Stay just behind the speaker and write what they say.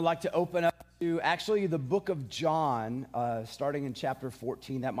I'd like to open up to actually the book of John, starting in chapter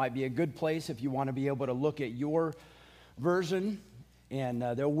 14. That might be a good place if you want to be able to look at your version. And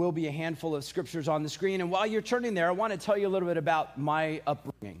there will be a handful of scriptures on the screen. And while you're turning there, I want to tell you a little bit about my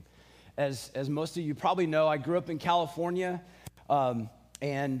upbringing. As most of you probably know, I grew up in California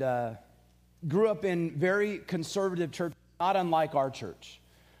and grew up in very conservative churches, not unlike our church.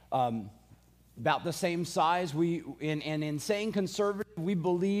 About the same size. And in saying conservative, we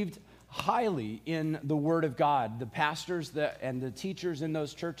believed highly in the Word of God. The pastors and the teachers in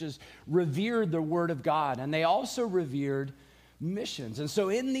those churches revered the Word of God, and they also revered missions. And so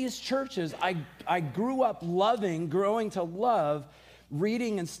in these churches, I grew up growing to love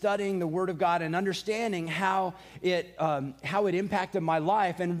reading and studying the Word of God and understanding how it impacted my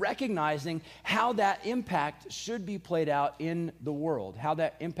life and recognizing how that impact should be played out in the world, how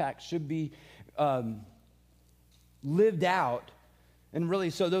that impact should be lived out. And really,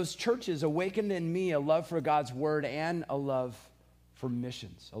 so those churches awakened in me a love for God's Word and a love for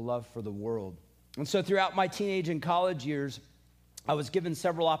missions, a love for the world. And so throughout my teenage and college years, I was given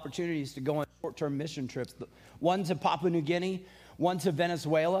several opportunities to go on short-term mission trips, one to Papua New Guinea, one to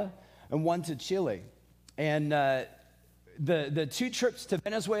Venezuela, and one to Chile. And the two trips to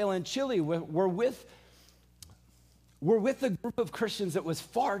Venezuela and Chile were with a group of Christians that was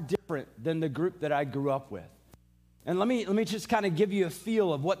far different than the group that I grew up with. And let me just kind of give you a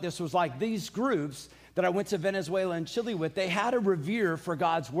feel of what this was like. These groups that I went to Venezuela and Chile with, they had a revere for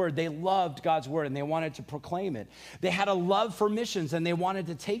God's Word. They loved God's Word, and they wanted to proclaim it. They had a love for missions, and they wanted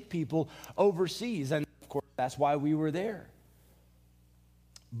to take people overseas. And, of course, that's why we were there.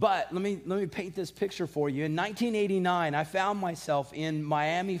 But let me paint this picture for you. In 1989, I found myself in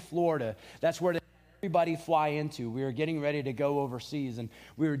Miami, Florida. That's where everybody fly into. We were getting ready to go overseas, and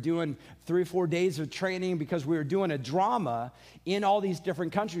we were doing 3 or 4 days of training because we were doing a drama in all these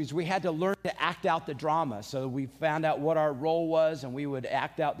different countries. We had to learn to act out the drama. So we found out what our role was, and we would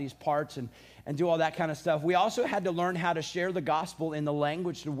act out these parts and do all that kind of stuff. We also had to learn how to share the gospel in the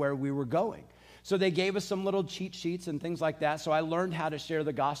language to where we were going. So they gave us some little cheat sheets and things like that. So I learned how to share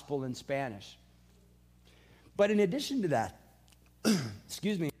the gospel in Spanish. But in addition to that,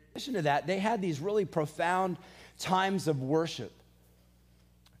 they had these really profound times of worship.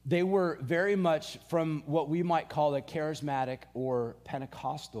 They were very much from what we might call a charismatic or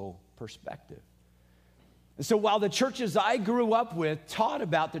Pentecostal perspective. And so while the churches I grew up with taught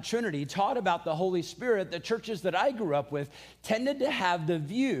about the Trinity, taught about the Holy Spirit, the churches that I grew up with tended to have the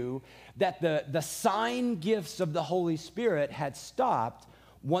view that the sign gifts of the Holy Spirit had stopped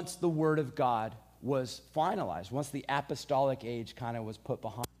once the Word of God was finalized, once the apostolic age kind of was put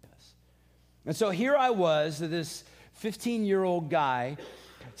behind us. And so here I was, this 15-year-old guy,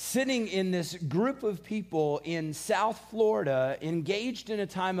 sitting in this group of people in South Florida, engaged in a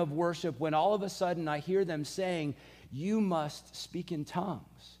time of worship, when all of a sudden I hear them saying, "You must speak in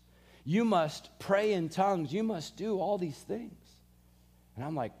tongues. You must pray in tongues. You must do all these things." And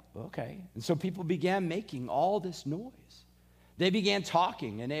I'm like, okay. And so people began making all this noise. They began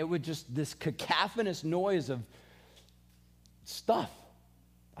talking, and it was just this cacophonous noise of stuff.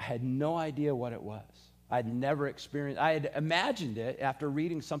 I had no idea what it was. I'd never experienced. I had imagined it after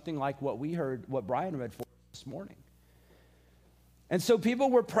reading something like what Brian read for us this morning. And so people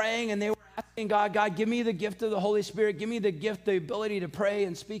were praying, and they were asking God, give me the gift of the Holy Spirit. Give me the gift, the ability to pray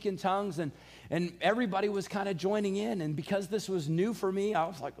and speak in tongues. And everybody was kind of joining in. And because this was new for me, I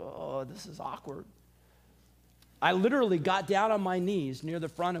was like, oh, this is awkward. I literally got down on my knees near the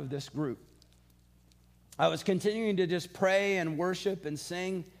front of this group. I was continuing to just pray and worship and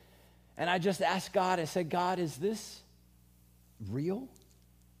sing. And I just asked God, I said, God, is this real?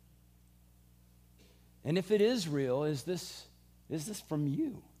 And if it is real, is this from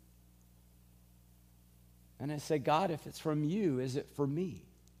you? And I said, God, if it's from you, is it for me?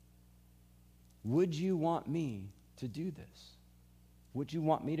 Would you want me to do this? Would you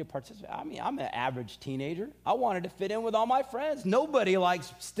want me to participate? I mean, I'm an average teenager. I wanted to fit in with all my friends. Nobody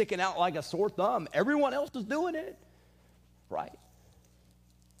likes sticking out like a sore thumb. Everyone else is doing it, right?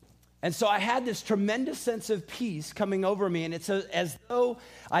 And so I had this tremendous sense of peace coming over me, and it's as though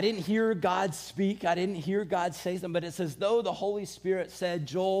I didn't hear God speak. I didn't hear God say something, but it's as though the Holy Spirit said,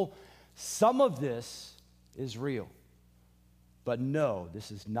 Joel, some of this is real, but no,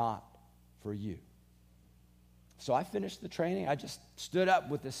 this is not for you. So I finished the training. I just stood up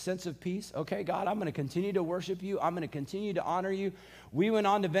with this sense of peace. Okay, God, I'm going to continue to worship you. I'm going to continue to honor you. We went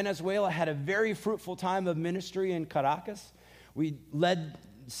on to Venezuela, had a very fruitful time of ministry in Caracas. We led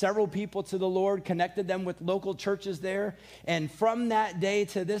several people to the Lord, connected them with local churches there. And from that day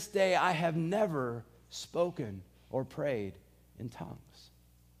to this day, I have never spoken or prayed in tongues.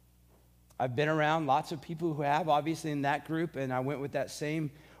 I've been around lots of people who have, obviously, in that group, and I went with that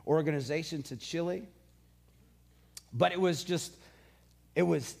same organization to Chile. But it was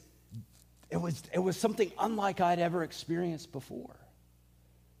something unlike I'd ever experienced before.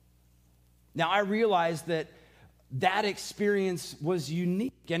 Now, I realized that experience was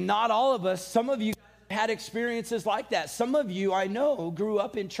unique, and not all of us, some of you had experiences like that. Some of you, I know, grew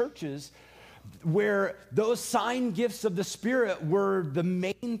up in churches where those sign gifts of the Spirit were the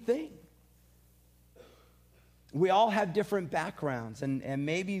main thing. We all have different backgrounds, and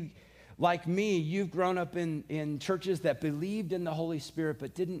maybe like me, you've grown up in churches that believed in the Holy Spirit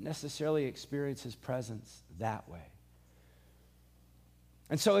but didn't necessarily experience his presence that way.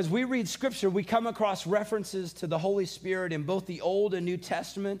 And so as we read Scripture, we come across references to the Holy Spirit in both the Old and New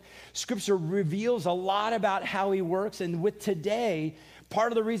Testament. Scripture reveals a lot about how he works. And with today,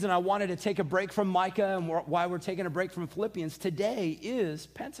 part of the reason I wanted to take a break from Micah and why we're taking a break from Philippians, today is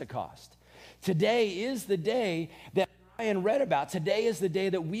Pentecost. Today is the day that Ryan read about. Today is the day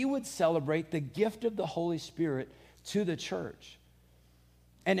that we would celebrate the gift of the Holy Spirit to the church.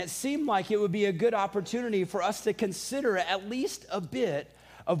 And it seemed like it would be a good opportunity for us to consider at least a bit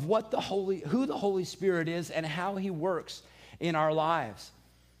of who the Holy Spirit is and how he works in our lives.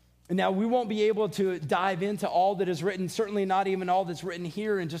 Now, we won't be able to dive into all that is written, certainly not even all that's written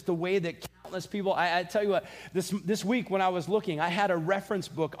here, in just the way that countless people, I tell you what, this week when I was looking, I had a reference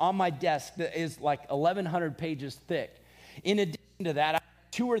book on my desk that is like 1,100 pages thick. In addition to that, I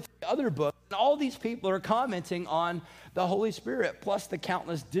have 2 or 3 other books, and all these people are commenting on the Holy Spirit, plus the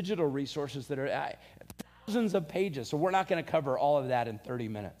countless digital resources that are thousands of pages. So we're not going to cover all of that in 30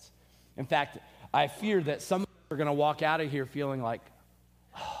 minutes. In fact, I fear that some of us are going to walk out of here feeling like,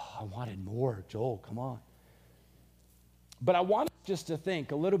 oh, I wanted more. Joel, come on. But I want us just to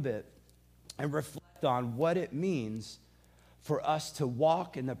think a little bit and reflect on what it means for us to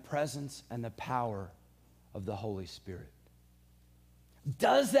walk in the presence and the power of the Holy Spirit.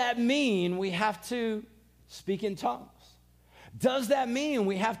 Does that mean we have to speak in tongues? Does that mean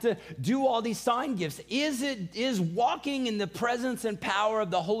we have to do all these sign gifts? Is walking in the presence and power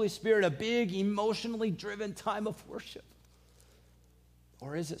of the Holy Spirit a big, emotionally driven time of worship?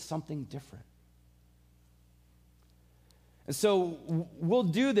 Or is it something different? And so we'll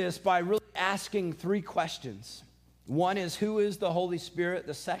do this by really asking 3 questions. One is, who is the Holy Spirit?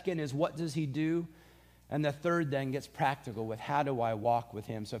 The second is, what does he do? And the third then gets practical with, how do I walk with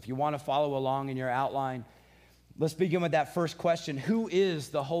him? So if you want to follow along in your outline, let's begin with that first question. Who is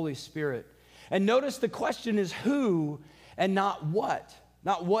the Holy Spirit? And notice the question is who and not what.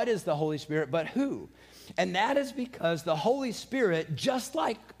 Not what is the Holy Spirit, but who. And that is because the Holy Spirit, just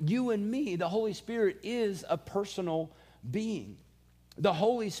like you and me, the Holy Spirit is a personal being. The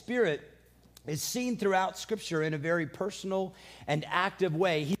Holy Spirit is seen throughout Scripture in a very personal and active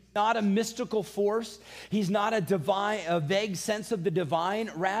way. He's not a mystical force. He's not a vague sense of the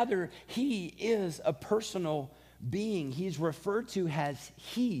divine. Rather, he is a personal being. He's referred to as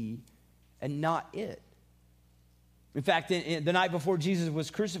he and not it. In fact, the night before Jesus was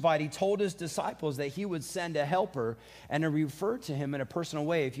crucified, he told his disciples that he would send a helper and to refer to him in a personal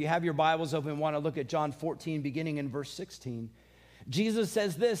way. If you have your Bibles open and want to look at John 14, beginning in verse 16, Jesus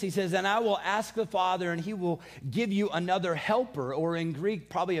says this. He says, and I will ask the Father, and he will give you another helper, or in Greek,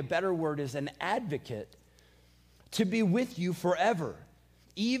 probably a better word is an advocate, to be with you forever.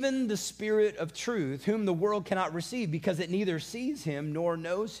 Even the Spirit of truth, whom the world cannot receive, because it neither sees him nor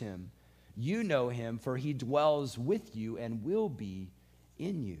knows him. You know him, for he dwells with you and will be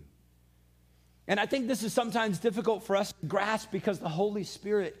in you. And I think this is sometimes difficult for us to grasp because the Holy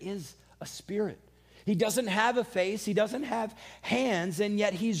Spirit is a spirit. He doesn't have a face, he doesn't have hands, and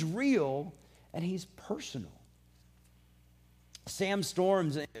yet he's real and he's personal. Sam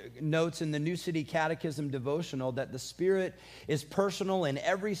Storms notes in the New City Catechism devotional that the Spirit is personal in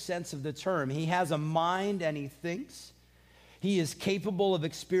every sense of the term. He has a mind and he thinks. He is capable of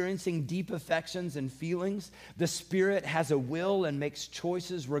experiencing deep affections and feelings. The Spirit has a will and makes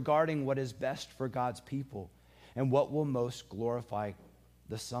choices regarding what is best for God's people and what will most glorify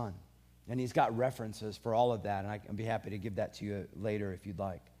the Son. And he's got references for all of that, and I can be happy to give that to you later if you'd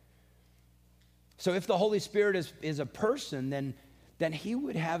like. So if the Holy Spirit is a person, then he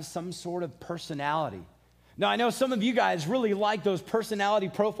would have some sort of personality. Now, I know some of you guys really like those personality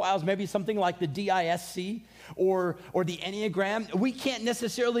profiles, maybe something like the DISC or the Enneagram. We can't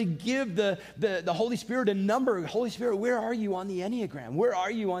necessarily give the Holy Spirit a number. Holy Spirit, where are you on the Enneagram? Where are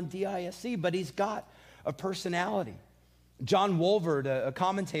you on DISC? But he's got a personality. John Wolvert, a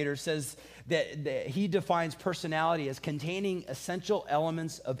commentator, says that he defines personality as containing essential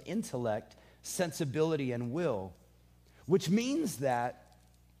elements of intellect, sensibility, and will, which means that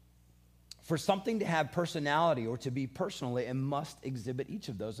For something to have personality or to be personal, it must exhibit each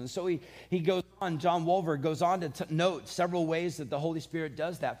of those. And so he goes on, John Wolver goes on to note several ways that the Holy Spirit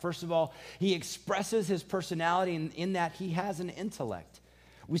does that. First of all, he expresses his personality in that he has an intellect.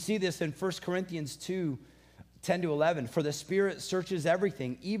 We see this in 1 Corinthians 2:10-11. For the Spirit searches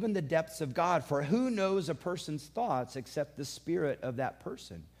everything, even the depths of God. For who knows a person's thoughts except the spirit of that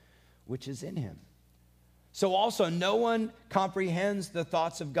person, which is in him? So also, no one comprehends the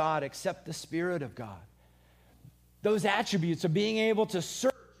thoughts of God except the Spirit of God. Those attributes of being able to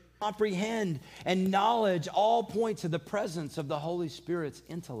search, comprehend, and knowledge all point to the presence of the Holy Spirit's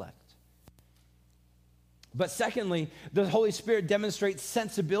intellect. But secondly, the Holy Spirit demonstrates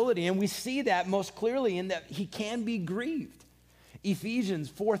sensibility, and we see that most clearly in that he can be grieved. Ephesians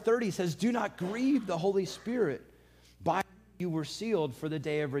 4:30 says, do not grieve the Holy Spirit, by whom you were sealed for the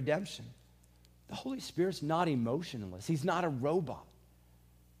day of redemption. The Holy Spirit's not emotionless. He's not a robot.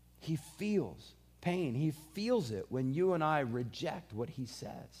 He feels pain. He feels it when you and I reject what he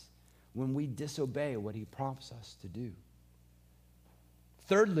says, when we disobey what he prompts us to do.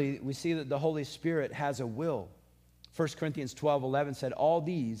 Thirdly, we see that the Holy Spirit has a will. 1 Corinthians 12:11 said, all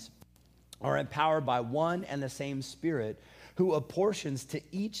these are empowered by one and the same Spirit, who apportions to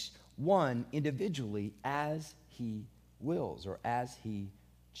each one individually as he wills, or as he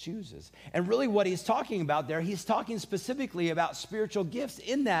chooses. And really what he's talking about there, he's talking specifically about spiritual gifts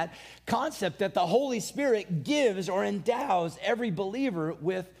in that concept that the Holy Spirit gives or endows every believer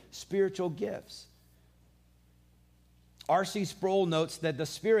with spiritual gifts. R.C. Sproul notes that the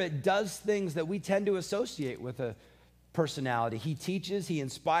Spirit does things that we tend to associate with a personality. He teaches, he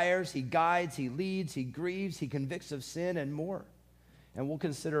inspires, he guides, he leads, he grieves, he convicts of sin, and more. And we'll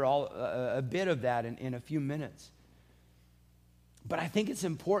consider a bit of that in a few minutes. But I think it's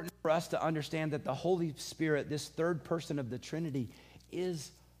important for us to understand that the Holy Spirit, this third person of the Trinity, is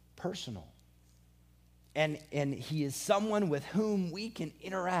personal. And he is someone with whom we can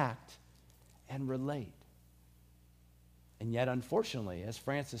interact and relate. And yet, unfortunately, as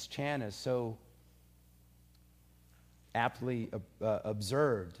Francis Chan has so aptly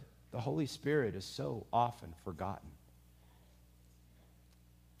observed, the Holy Spirit is so often forgotten.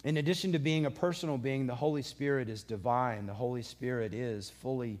 In addition to being a personal being, the Holy Spirit is divine. The Holy Spirit is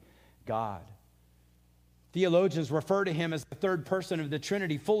fully God. Theologians refer to him as the third person of the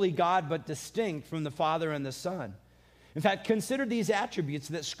Trinity, fully God but distinct from the Father and the Son. In fact, consider these attributes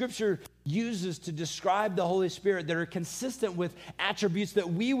that Scripture uses to describe the Holy Spirit that are consistent with attributes that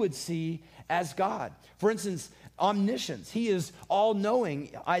we would see as God. For instance, omniscience. He is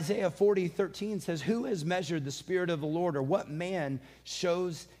all-knowing. Isaiah 40:13 says, who has measured the Spirit of the Lord, or what man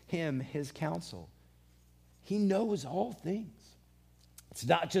shows him his counsel? He knows all things. It's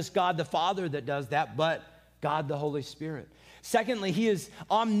not just God the Father that does that, but God the Holy Spirit. Secondly, he is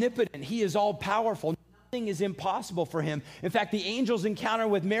omnipotent. He is all-powerful. Nothing is impossible for him. In fact, the angel's encounter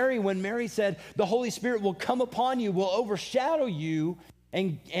with Mary, when Mary said, the Holy Spirit will come upon you, will overshadow you,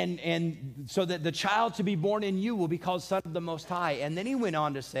 and so that the child to be born in you will be called Son of the Most High. And then he went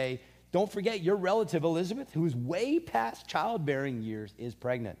on to say, don't forget your relative Elizabeth, who's way past childbearing years, is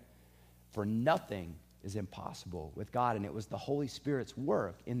pregnant. For nothing is impossible with God. And it was the Holy Spirit's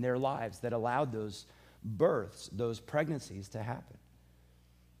work in their lives that allowed those births, those pregnancies to happen.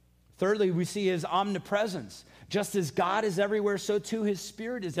 Thirdly, we see his omnipresence. Just as God is everywhere, so too his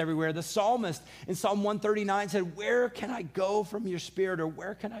Spirit is everywhere. The psalmist in Psalm 139 said, where can I go from your Spirit, or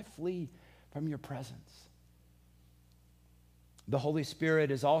where can I flee from your presence? The Holy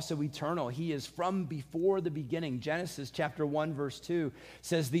Spirit is also eternal. He is from before the beginning. Genesis chapter 1, verse 2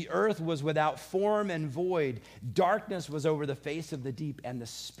 says, the earth was without form and void. Darkness was over the face of the deep, and the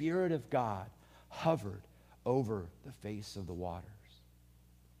Spirit of God hovered over the face of the waters.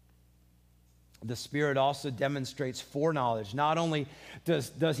 The Spirit also demonstrates foreknowledge. Not only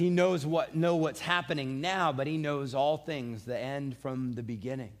does he know what's happening now, but he knows all things, the end from the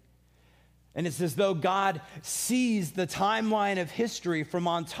beginning. And it's as though God sees the timeline of history from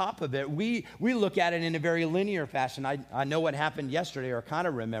on top of it. We look at it in a very linear fashion. I know what happened yesterday, or kind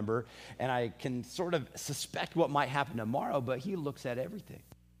of remember, and I can sort of suspect what might happen tomorrow, but he looks at everything.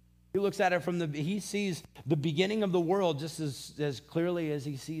 He looks at it he sees the beginning of the world just as clearly as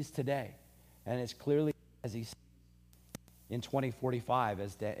he sees today. And as clearly as he sees in 2045,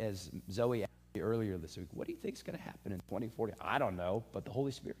 as Zoe asked me earlier this week, what do you think is going to happen in 2040? I don't know, but the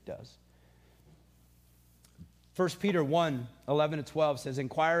Holy Spirit does. 1 Peter 1:11-12 says,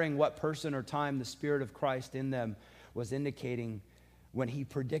 inquiring what person or time the Spirit of Christ in them was indicating when he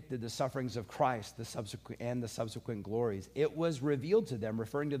predicted the sufferings of Christ, the subsequent glories. It was revealed to them,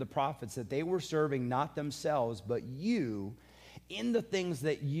 referring to the prophets, that they were serving not themselves, but you, in the things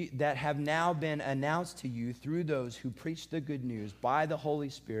that have now been announced to you through those who preach the good news by the Holy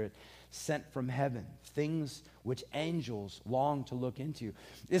Spirit sent from heaven, things which angels long to look into.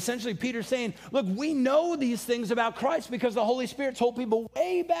 Essentially, Peter's saying, look, we know these things about Christ because the Holy Spirit told people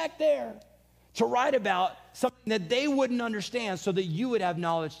way back there to write about something that they wouldn't understand so that you would have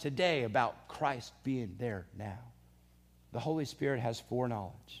knowledge today about Christ being there now. The Holy Spirit has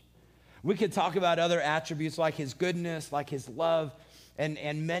foreknowledge. We could talk about other attributes like his goodness, like his love,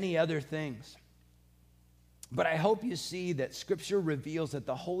 and many other things. But I hope you see that Scripture reveals that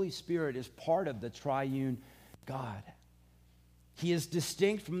the Holy Spirit is part of the triune God. He is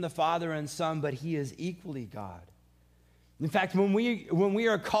distinct from the Father and Son, but he is equally God. In fact, when we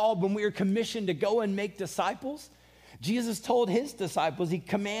are called, when we are commissioned to go and make disciples, Jesus told his disciples, he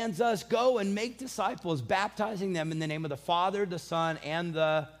commands us, go and make disciples, baptizing them in the name of the Father, the Son, and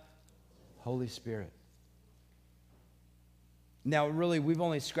the Holy Spirit. Now, really, we've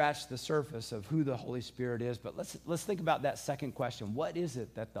only scratched the surface of who the Holy Spirit is, but let's think about that second question. What is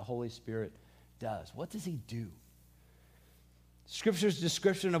it that the Holy Spirit does? What does he do? Scripture's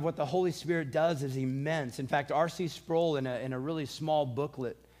description of what the Holy Spirit does is immense. In fact, R.C. Sproul, in a really small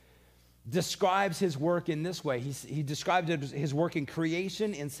booklet, describes his work in this way. He describes his work in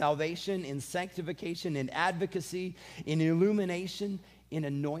creation, in salvation, in sanctification, in advocacy, in illumination, in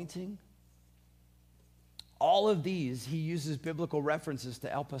anointing. All of these, he uses biblical references to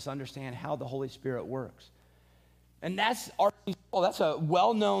help us understand how the Holy Spirit works. And that's R.C. Sproul. That's a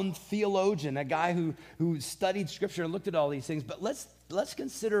well-known theologian, a guy who studied Scripture and looked at all these things. But let's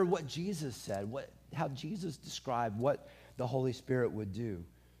consider what Jesus said, how Jesus described what the Holy Spirit would do.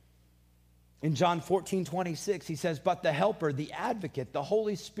 In John 14:26, he says, but the Helper, the Advocate, the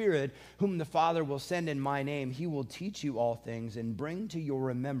Holy Spirit, whom the Father will send in my name, he will teach you all things and bring to your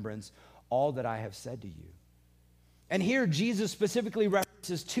remembrance all that I have said to you. And here, Jesus specifically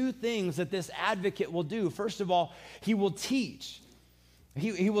references two things that this advocate will do. First of all, he will teach.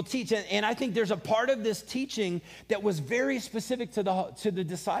 He will teach. And I think there's a part of this teaching that was very specific to the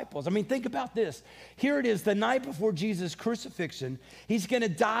disciples. I mean, think about this. Here it is, the night before Jesus' crucifixion. He's going to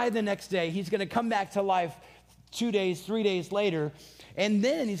die the next day. He's going to come back to life 2 days, 3 days later. And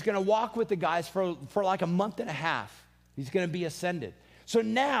then he's going to walk with the guys for like a month and a half. He's going to be ascended. So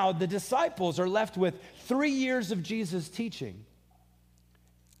now the disciples are left with 3 years of Jesus' teaching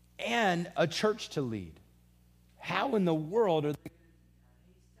and a church to lead. How in the world are they?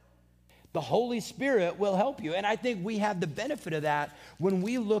 The Holy Spirit will help you. And I think we have the benefit of that when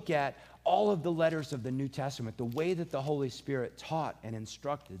we look at all of the letters of the New Testament, the way that the Holy Spirit taught and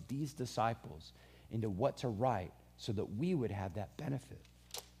instructed these disciples into what to write so that we would have that benefit.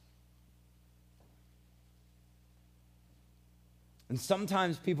 And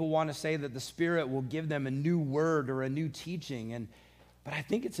sometimes people want to say that the Spirit will give them a new word or a new teaching. But I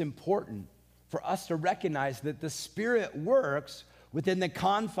think it's important for us to recognize that the Spirit works within the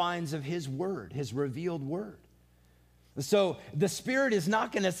confines of his word, his revealed word. So the Spirit is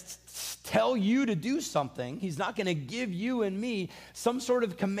not going to tell you to do something. He's not going to give you and me some sort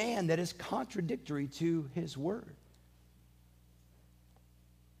of command that is contradictory to his word.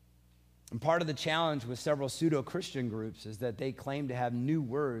 And part of the challenge with several pseudo-Christian groups is that they claim to have new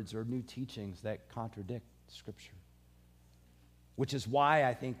words or new teachings that contradict Scripture. Which is why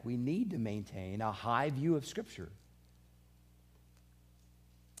I think we need to maintain a high view of Scripture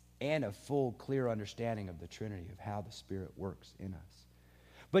and a full, clear understanding of the Trinity, of how the Spirit works in us.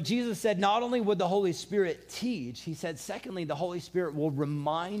 But Jesus said not only would the Holy Spirit teach, he said, secondly, the Holy Spirit will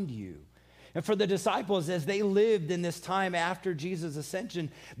remind you. And for the disciples, as they lived in this time after Jesus' ascension,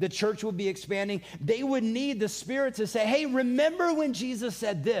 the church would be expanding. They would need the Spirit to say, hey, remember when Jesus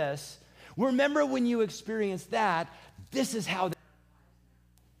said this? Remember when you experienced that? This is how.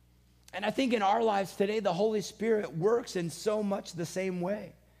 And I think in our lives today, the Holy Spirit works in so much the same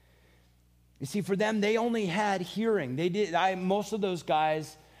way. You see, for them, they only had hearing. Most of those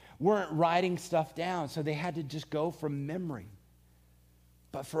guys weren't writing stuff down, so they had to just go from memory.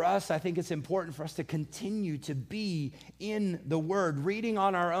 But for us, I think it's important for us to continue to be in the Word, reading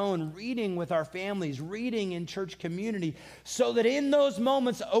on our own, reading with our families, reading in church community, so that in those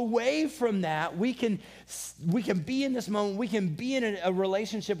moments away from that, we can be in this moment, we can be in a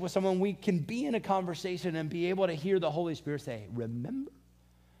relationship with someone, we can be in a conversation and be able to hear the Holy Spirit say, remember?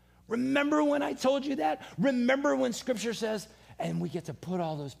 Remember when I told you that? Remember when Scripture says, and we get to put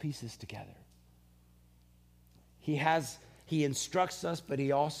all those pieces together. He instructs us, but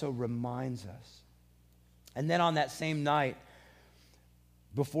he also reminds us. And then on that same night,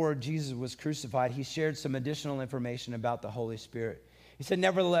 before Jesus was crucified, he shared some additional information about the Holy Spirit. He said,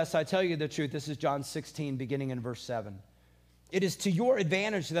 nevertheless, I tell you the truth. This is John 16, beginning in verse 7. It is to your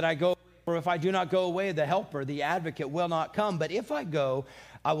advantage that I go, for if I do not go away, the helper, the advocate, will not come. But if I go,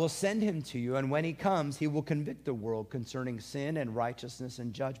 I will send him to you, and when he comes, he will convict the world concerning sin and righteousness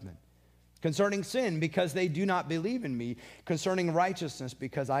and judgment. Concerning sin, because they do not believe in me. Concerning righteousness,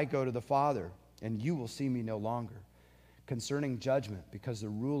 because I go to the Father, and you will see me no longer. Concerning judgment, because the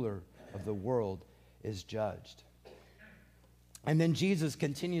ruler of the world is judged. And then Jesus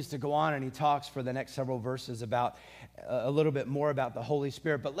continues to go on, and he talks for the next several verses about a little bit more about the Holy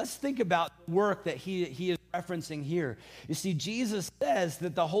Spirit. But let's think about the work that he is referencing here. You see, Jesus says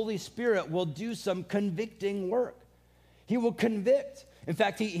that the Holy Spirit will do some convicting work. He will convict. In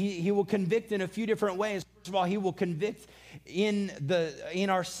fact, he will convict in a few different ways. First of all, he will convict in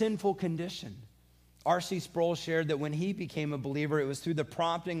our sinful condition. R.C. Sproul shared that when he became a believer, it was through the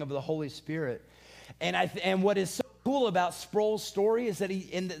prompting of the Holy Spirit. And what is so cool about Sproul's story is that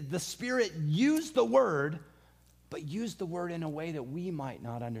the Spirit used the word, but used the word in a way that we might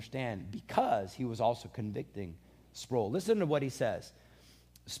not understand because he was also convicting Sproul. Listen to what he says.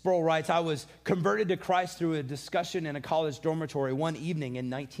 Sproul writes, I was converted to Christ through a discussion in a college dormitory one evening in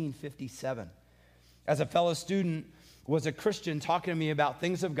 1957. As a fellow student was a Christian talking to me about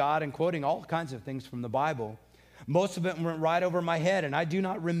things of God and quoting all kinds of things from the Bible. Most of it went right over my head, and I do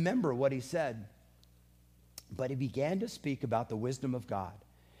not remember what he said. But he began to speak about the wisdom of God.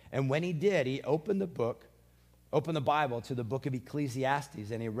 And when he did, he opened the Bible to the book of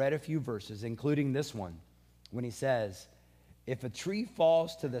Ecclesiastes, and he read a few verses, including this one, when he says, if a tree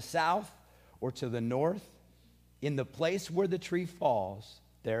falls to the south or to the north, in the place where the tree falls,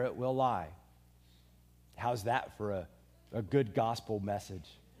 there it will lie. How's that for a good gospel message?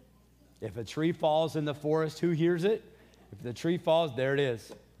 If a tree falls in the forest, who hears it? If the tree falls, there it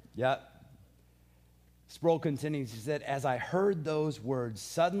is. Yep. Sproul continues, he said, as I heard those words,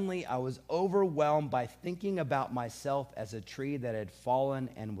 suddenly I was overwhelmed by thinking about myself as a tree that had fallen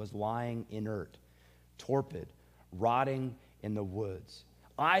and was lying inert, torpid, rotting in the woods.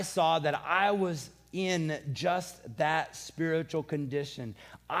 I saw that I was in just that spiritual condition.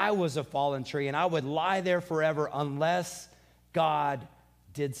 I was a fallen tree, and I would lie there forever unless God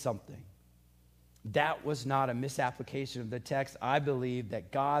did something. That was not a misapplication of the text. I believe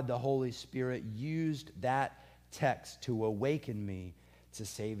that God, the Holy Spirit, used that text to awaken me to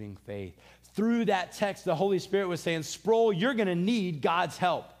saving faith. Through that text, the Holy Spirit was saying, Sproul, you're going to need God's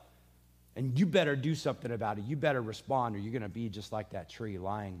help. And you better do something about it. You better respond, or you're going to be just like that tree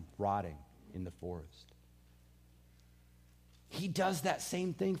lying, rotting in the forest. He does that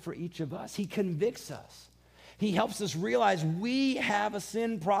same thing for each of us. He convicts us. He helps us realize we have a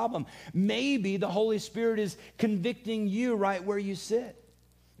sin problem. Maybe the Holy Spirit is convicting you right where you sit.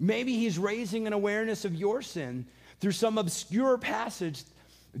 Maybe he's raising an awareness of your sin through some obscure passage,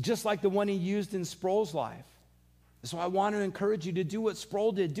 just like the one he used in Sproul's life. So I want to encourage you to do what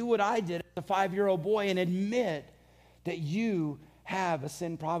Sproul did, do what I did as a 5-year-old boy, and admit that you have a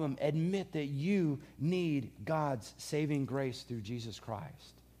sin problem. Admit that you need God's saving grace through Jesus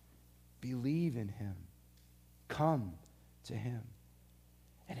Christ. Believe in him. Come to him.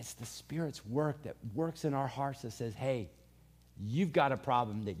 And it's the Spirit's work that works in our hearts that says, hey, you've got a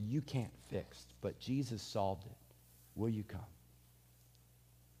problem that you can't fix, but Jesus solved it. Will you come?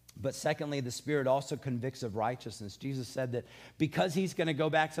 But secondly, the Spirit also convicts of righteousness. Jesus said that because he's going to go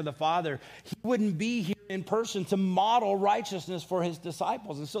back to the Father, he wouldn't be here in person to model righteousness for his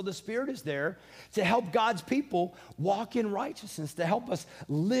disciples. And so the Spirit is there to help God's people walk in righteousness, to help us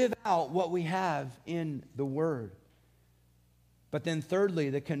live out what we have in the Word. But then thirdly,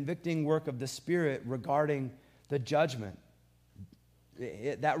 the convicting work of the Spirit regarding the judgment.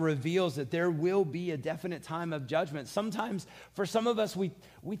 That reveals that there will be a definite time of judgment. Sometimes, for some of us, we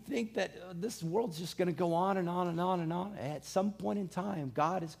think that this world's just going to go on and on and on and on. At some point in time,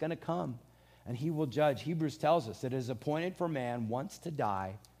 God is going to come and he will judge. Hebrews tells us it is appointed for man once to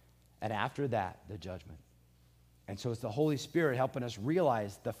die, and after that, the judgment. And so it's the Holy Spirit helping us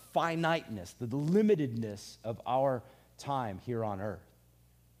realize the finiteness, the limitedness of our time here on earth.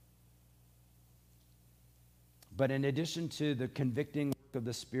 But in addition to the convicting work of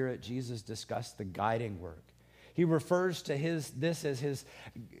the Spirit, Jesus discussed the guiding work. He refers to this as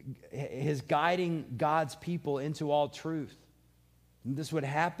his guiding God's people into all truth. And this would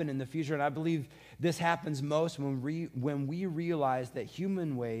happen in the future, and I believe this happens most when we realize that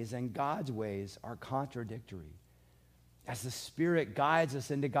human ways and God's ways are contradictory. As the Spirit guides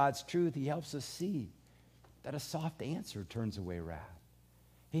us into God's truth, he helps us see that a soft answer turns away wrath.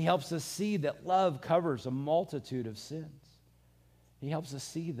 He helps us see that love covers a multitude of sins. He helps us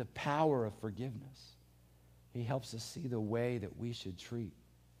see the power of forgiveness. He helps us see the way that we should treat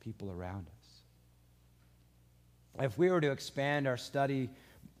people around us. if we were to expand our study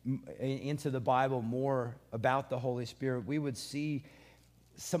into the Bible more about the Holy Spirit, we would see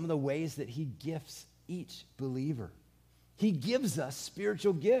some of the ways that he gifts each believer. He gives us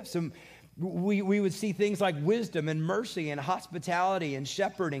spiritual gifts. And we would see things like wisdom and mercy and hospitality and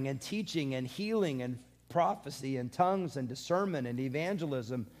shepherding and teaching and healing and prophecy and tongues and discernment and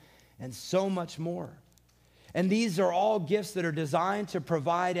evangelism and so much more. And these are all gifts that are designed to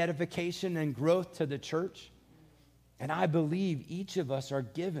provide edification and growth to the church. And I believe each of us are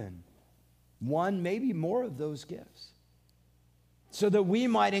given one, maybe more of those gifts, so that we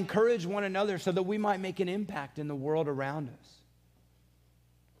might encourage one another, so that we might make an impact in the world around us.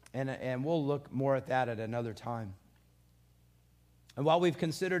 And we'll look more at that at another time. And while we've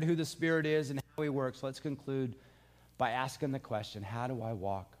considered who the Spirit is and how he works, let's conclude by asking the question, how do I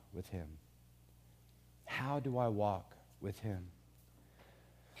walk with him? How do I walk with him?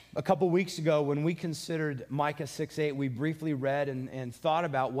 A couple weeks ago, when we considered Micah 6:8, we briefly read and thought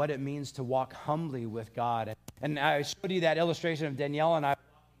about what it means to walk humbly with God. And I showed you that illustration of Danielle and I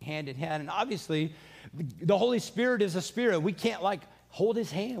hand in hand. And obviously, the Holy Spirit is a spirit. We can't hold his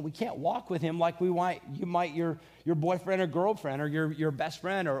hand. We can't walk with him like you might your boyfriend or girlfriend or your best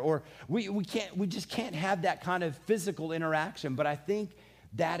friend. Or we just can't have that kind of physical interaction. But I think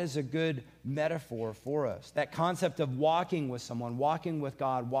that is a good metaphor for us. That concept of walking with someone, walking with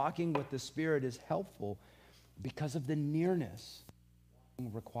God, walking with the Spirit is helpful because of the nearness it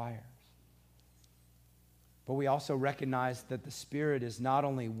requires. But we also recognize that the Spirit is not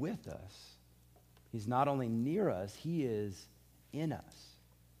only with us, he's not only near us, he is in us.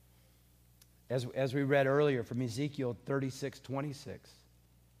 As we read earlier from Ezekiel 36:26,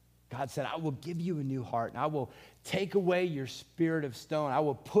 God said, I will give you a new heart, and I will take away your spirit of stone. I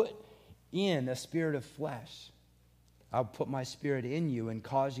will put in a spirit of flesh. I'll put my spirit in you and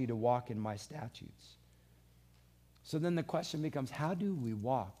cause you to walk in my statutes. So then the question becomes, how do we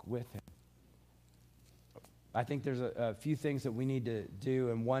walk with him? I think there's a few things that we need to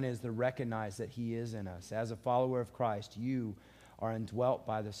do, and one is to recognize that he is in us. As a follower of Christ, you are indwelt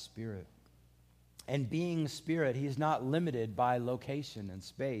by the Spirit. And being Spirit, he's not limited by location and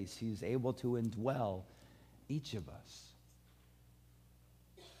space. He's able to indwell each of us.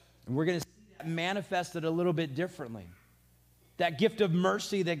 And we're going to see that manifested a little bit differently. That gift of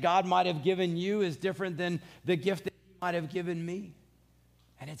mercy that God might have given you is different than the gift that he might have given me.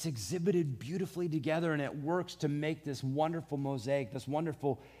 And it's exhibited beautifully together, and it works to make this wonderful mosaic, this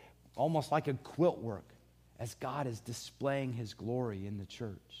wonderful, almost like a quilt work, as God is displaying his glory in the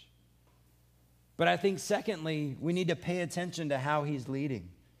church. But I think, secondly, we need to pay attention to how he's leading.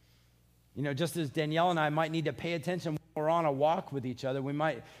 You know, just as Danielle and I might need to pay attention when we're on a walk with each other,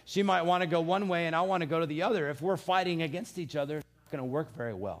 she might want to go one way and I want to go to the other. If we're fighting against each other, it's not going to work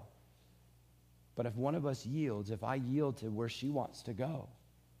very well. But if one of us yields, if I yield to where she wants to go,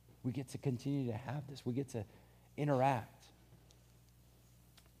 we get to continue to have this. We get to interact.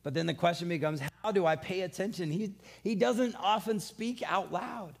 But then the question becomes, how do I pay attention? He doesn't often speak out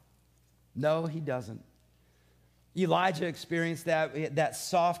loud. No, he doesn't. Elijah experienced that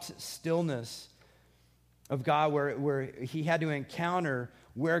soft stillness of God where he had to encounter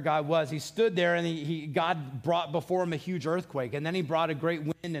where God was. He stood there and God brought before him a huge earthquake, and then he brought a great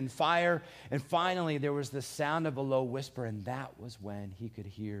wind and fire, and finally there was the sound of a low whisper, and that was when he could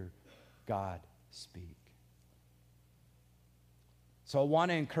hear God speak. So I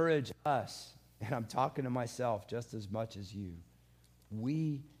want to encourage us, and I'm talking to myself just as much as you.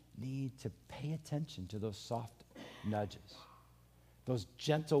 We need to pay attention to those soft nudges, those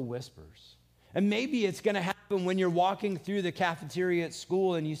gentle whispers. And maybe it's going to happen when you're walking through the cafeteria at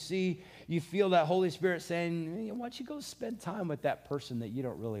school and you feel that Holy Spirit saying, hey, why don't you go spend time with that person that you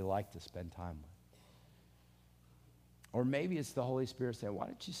don't really like to spend time with? Or maybe it's the Holy Spirit saying, why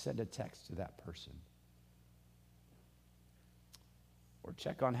don't you send a text to that person? Or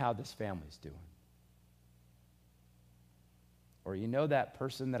check on how this family's doing. Or you know that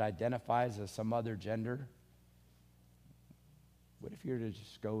person that identifies as some other gender? What if you were to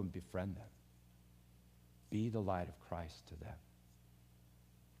just go and befriend them? Be the light of Christ to them.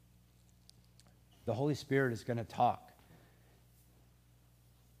 The Holy Spirit is going to talk.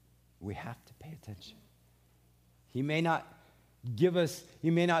 We have to pay attention. He may not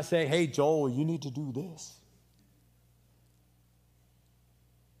say, hey, Joel, you need to do this.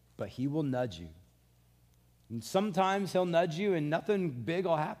 But he will nudge you. And sometimes he'll nudge you and nothing big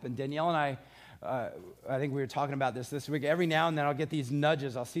will happen. Danielle and I think we were talking about this week. Every now and then I'll get these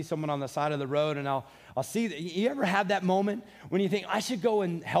nudges. I'll see someone on the side of the road and I'll see. You ever have that moment when you think, I should go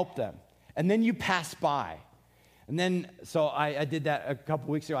and help them? And then you pass by. And then, so I did that a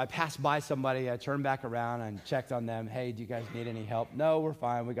couple weeks ago. I passed by somebody. I turned back around and checked on them. Hey, do you guys need any help? No, we're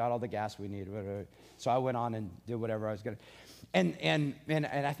fine. We got all the gas we need. So I went on and did whatever I was going to. And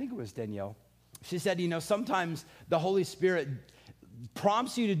I think it was Danielle. She said, sometimes the Holy Spirit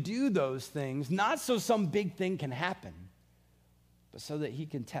prompts you to do those things, not so some big thing can happen, but so that he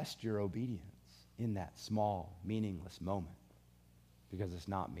can test your obedience in that small, meaningless moment, because it's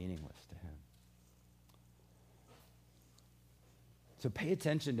not meaningless to him. So pay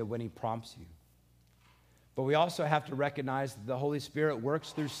attention to when he prompts you. But we also have to recognize that the Holy Spirit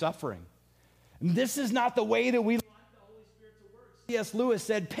works through suffering. And this is not the way that we like the Holy Spirit to work. C.S. Lewis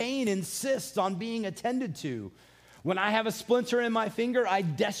said, pain insists on being attended to. When I have a splinter in my finger, I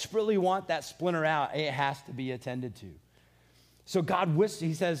desperately want that splinter out. It has to be attended to. So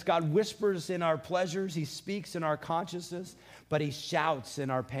he says, God whispers in our pleasures. He speaks in our consciousness, but he shouts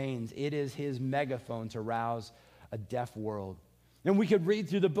in our pains. It is his megaphone to rouse a deaf world. And we could read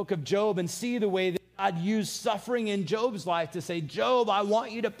through the book of Job and see the way that God used suffering in Job's life to say, Job, I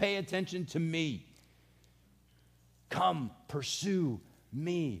want you to pay attention to me. Come, pursue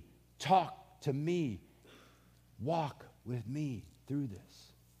me. Talk to me. Walk with me through this.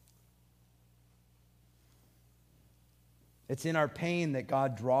 It's in our pain that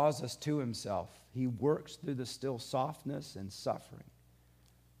God draws us to himself. He works through the still softness and suffering.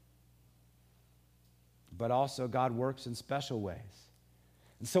 But also God works in special ways.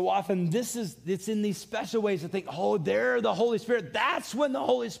 And so often it's in these special ways to think, oh, there the Holy Spirit. That's when the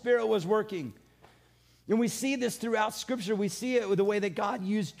Holy Spirit was working. And we see this throughout Scripture. We see it with the way that God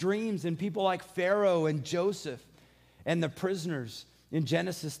used dreams in people like Pharaoh and Joseph and the prisoners in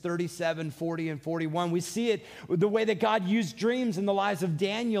Genesis 37, 40, and 41. We see it with the way that God used dreams in the lives of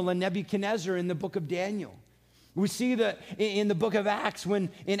Daniel and Nebuchadnezzar in the book of Daniel. We see that in the book of Acts, when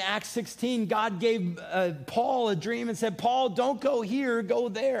in Acts 16, God gave Paul a dream and said, Paul, don't go here, go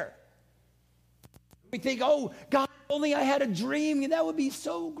there. We think, oh, God, if only I had a dream, that would be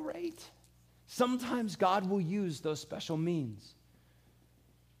so great. Sometimes God will use those special means.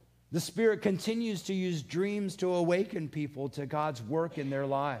 The Spirit continues to use dreams to awaken people to God's work in their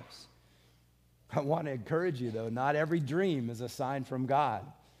lives. I want to encourage you, though, not every dream is a sign from God.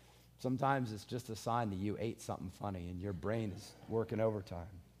 Sometimes it's just a sign that you ate something funny and your brain is working overtime.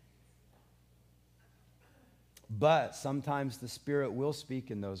 But sometimes the Spirit will speak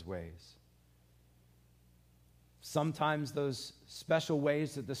in those ways. Sometimes those special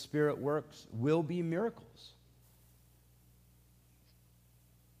ways that the Spirit works will be miracles.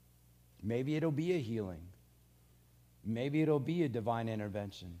 Maybe it'll be a healing. Maybe it'll be a divine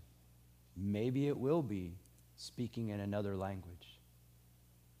intervention. Maybe it will be speaking in another language.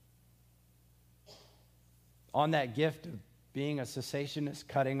 On that gift of being a cessationist,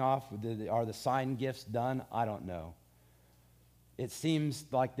 cutting off, are the sign gifts done? I don't know. It seems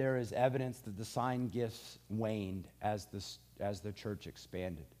like there is evidence that the sign gifts waned as the church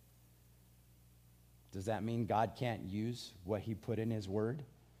expanded. Does that mean God can't use what he put in his word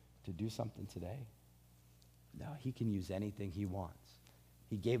to do something today? No, he can use anything he wants.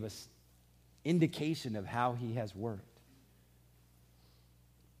 He gave us indication of how he has worked.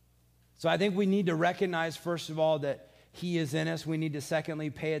 So I think we need to recognize, first of all, that he is in us. We need to, secondly,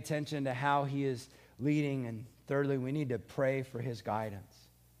 pay attention to how he is leading. And thirdly, we need to pray for his guidance.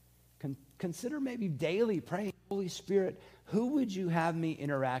 Consider maybe daily praying, Holy Spirit, who would you have me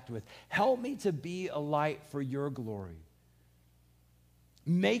interact with? Help me to be a light for your glory.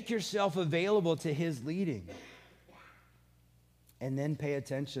 Make yourself available to his leading. And then pay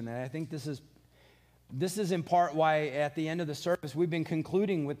attention. And I think this is in part why at the end of the service we've been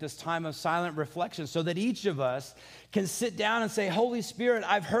concluding with this time of silent reflection, so that each of us can sit down and say, Holy Spirit,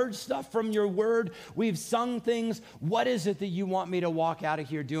 I've heard stuff from your word. We've sung things. What is it that you want me to walk out of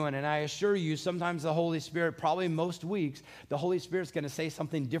here doing? And I assure you, sometimes the Holy Spirit, probably most weeks, the Holy Spirit's going to say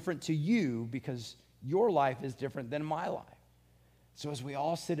something different to you because your life is different than my life. So as we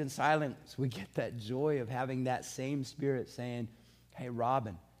all sit in silence, we get that joy of having that same Spirit saying, hey,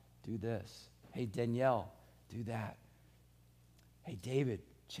 Robin, do this. Hey, Danielle, do that. Hey, David,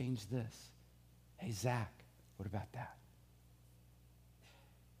 change this. Hey, Zach, what about that?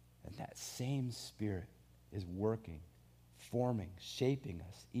 And that same Spirit is working, forming, shaping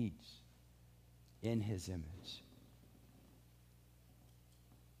us each in his image.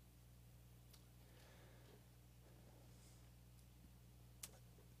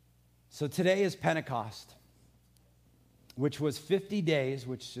 So today is Pentecost, which was 50 days,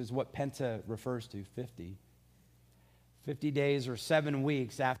 which is what Penta refers to, 50. 50 days or 7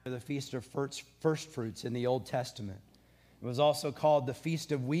 weeks after the Feast of First Fruits in the Old Testament. It was also called the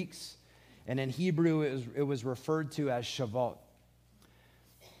Feast of Weeks And in Hebrew, it was referred to as Shavuot.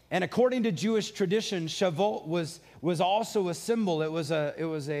 And according to Jewish tradition, Shavuot was also a symbol. It was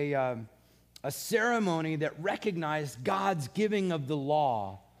a ceremony that recognized God's giving of the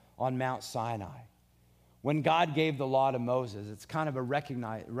law on Mount Sinai. When God gave the law to Moses, it's kind of a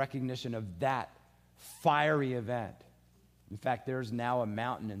recognition of that fiery event. In fact, there's now a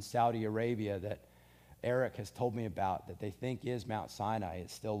mountain in Saudi Arabia that Eric has told me about that they think is Mount Sinai. It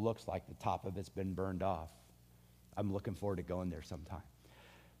still looks like the top of it's been burned off. I'm looking forward to going there sometime.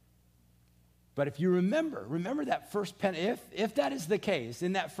 But if you remember that first if that is the case,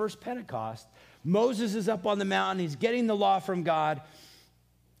 in that first Pentecost, Moses is up on the mountain, he's getting the law from God.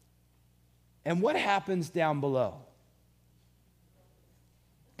 And what happens down below?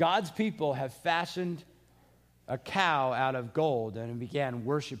 God's people have fashioned a cow out of gold and began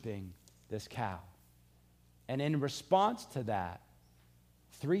worshiping this cow. And in response to that,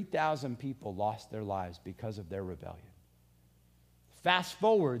 3,000 people lost their lives because of their rebellion. Fast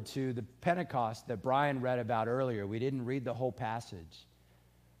forward to the Pentecost that Brian read about earlier. We didn't read the whole passage.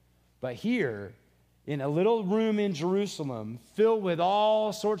 But here, in a little room in Jerusalem, filled with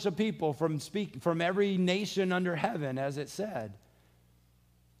all sorts of people from every nation under heaven, as it said,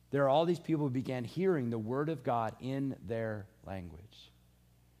 there are all these people who began hearing the word of God in their language.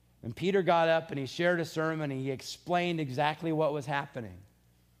 And Peter got up and he shared a sermon and he explained exactly what was happening.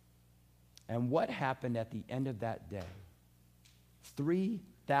 And what happened at the end of that day?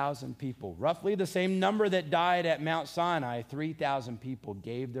 3,000 people, roughly the same number that died at Mount Sinai, 3,000 people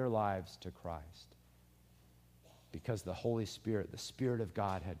gave their lives to Christ because the Holy Spirit, the Spirit of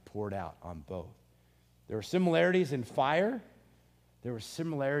God, had poured out on both. There were similarities in fire. There were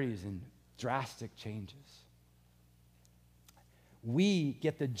similarities in drastic changes. We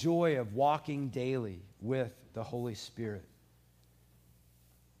get the joy of walking daily with the Holy Spirit.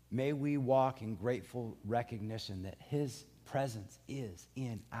 May we walk in grateful recognition that His presence is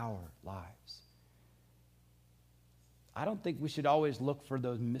in our lives. I don't think we should always look for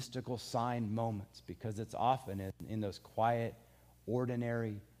those mystical sign moments because it's often in those quiet,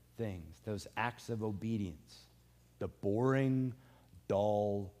 ordinary things, those acts of obedience, the boring,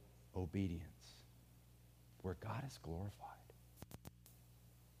 dull obedience where God is glorified.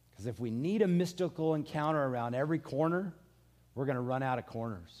 Because if we need a mystical encounter around every corner, we're going to run out of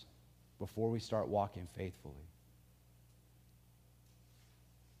corners before we start walking faithfully.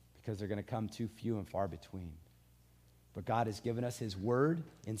 Because they're going to come too few and far between. But God has given us His word,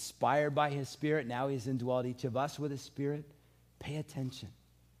 inspired by His Spirit. Now He's indwelled each of us with His Spirit. Pay attention.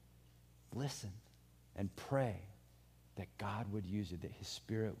 Listen and pray that God would use it, that His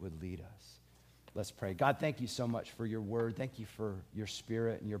Spirit would lead us. Let's pray. God, thank you so much for your word. Thank you for your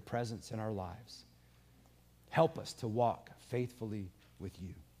Spirit and your presence in our lives. Help us to walk faithfully with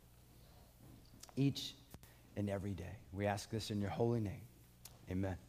you each and every day. We ask this in your holy name. Amen.